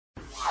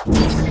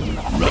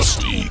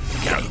Rusty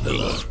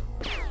Caterpillar.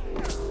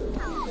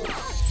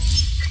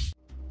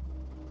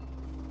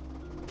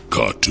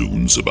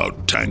 Cartoons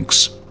about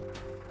tanks.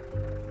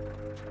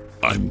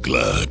 I'm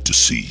glad to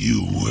see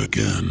you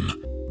again.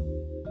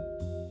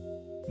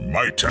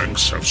 My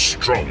tanks have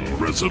strong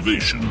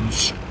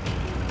reservations.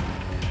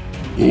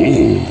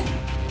 Oh.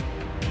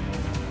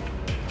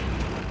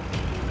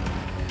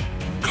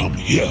 Come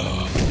here,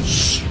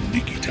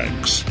 sneaky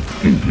tanks.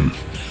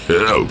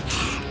 Help.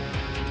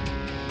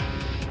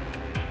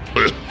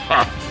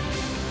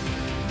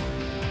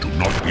 Do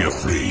not be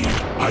afraid.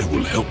 I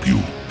will help you.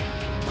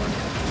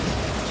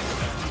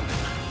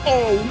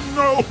 Oh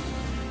no!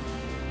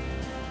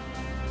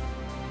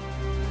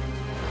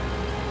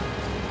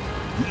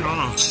 We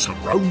are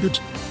surrounded.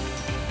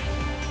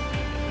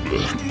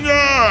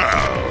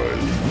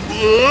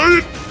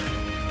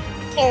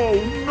 Oh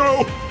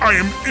no! I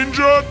am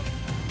injured!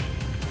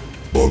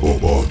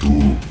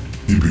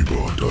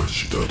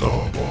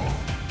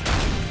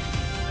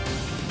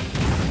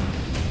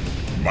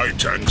 My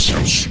tanks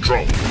have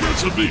strong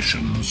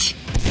reservations.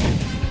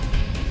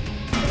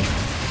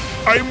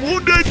 I'm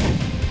wounded!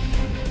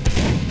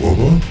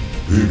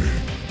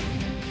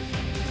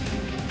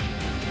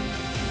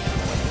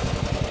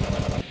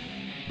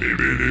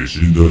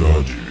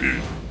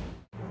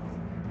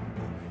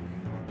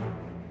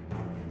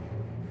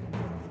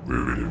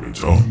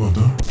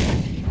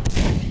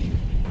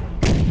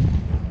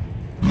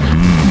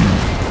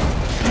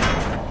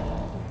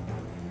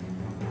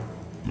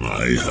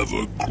 I have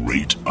a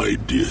great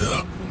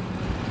idea.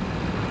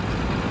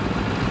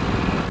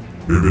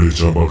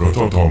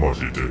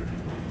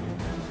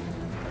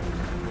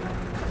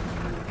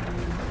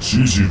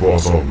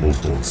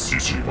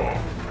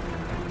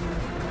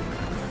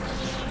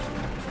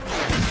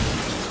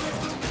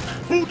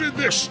 Who did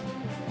this?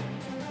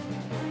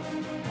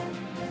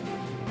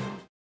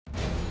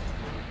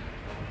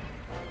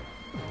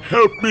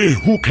 Help me,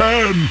 who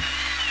can?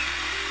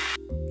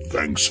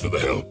 Thanks for the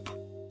help.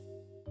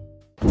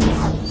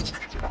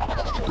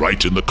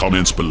 Write in the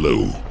comments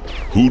below,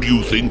 who do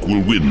you think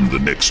will win the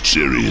next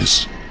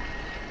series?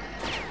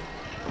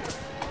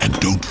 And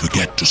don't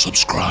forget to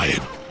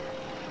subscribe.